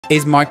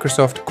Is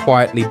Microsoft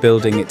quietly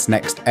building its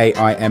next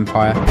AI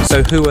empire?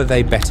 So who are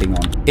they betting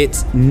on?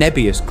 It's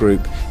Nebius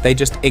Group. They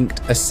just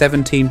inked a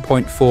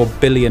 $17.4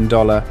 billion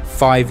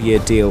 5-year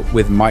deal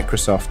with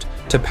Microsoft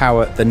to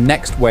power the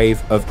next wave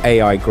of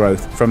AI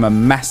growth from a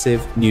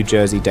massive New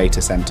Jersey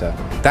data center.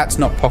 That's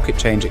not pocket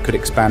change, it could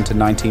expand to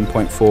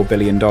 $19.4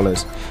 billion.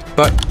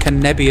 But can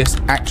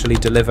Nebius actually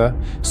deliver?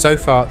 So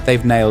far,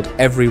 they've nailed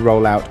every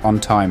rollout on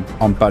time,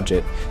 on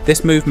budget.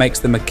 This move makes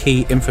them a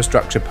key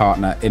infrastructure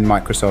partner in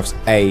Microsoft's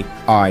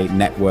AI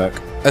network,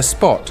 a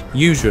spot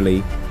usually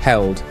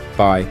held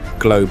by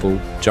global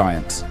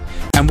giants.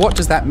 And what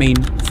does that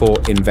mean for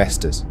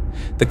investors?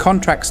 The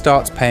contract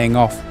starts paying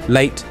off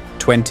late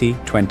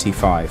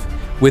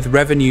 2025, with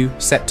revenue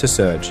set to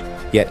surge,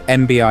 yet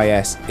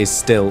NBIS is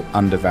still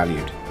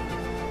undervalued.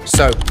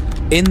 So,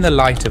 in the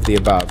light of the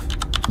above,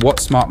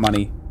 what smart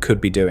money could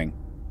be doing?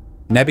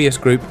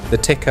 Nebius Group, the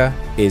ticker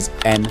is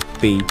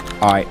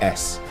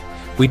NBIS.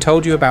 We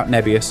told you about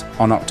Nebius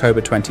on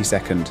October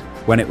 22nd,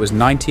 when it was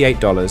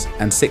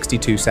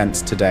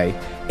 $98.62 today,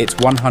 it's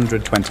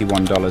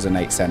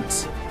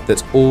 $121.08.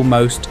 That's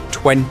almost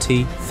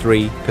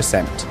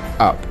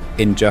 23% up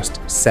in just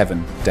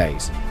 7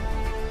 days.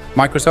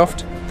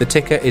 Microsoft, the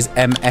ticker is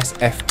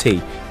MSFT,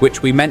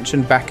 which we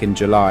mentioned back in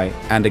July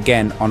and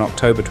again on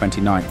October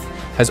 29th,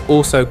 has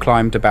also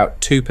climbed about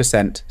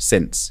 2%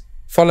 since.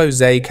 Follow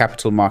Zay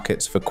Capital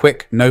Markets for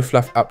quick,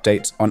 no-fluff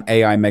updates on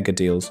AI mega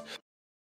deals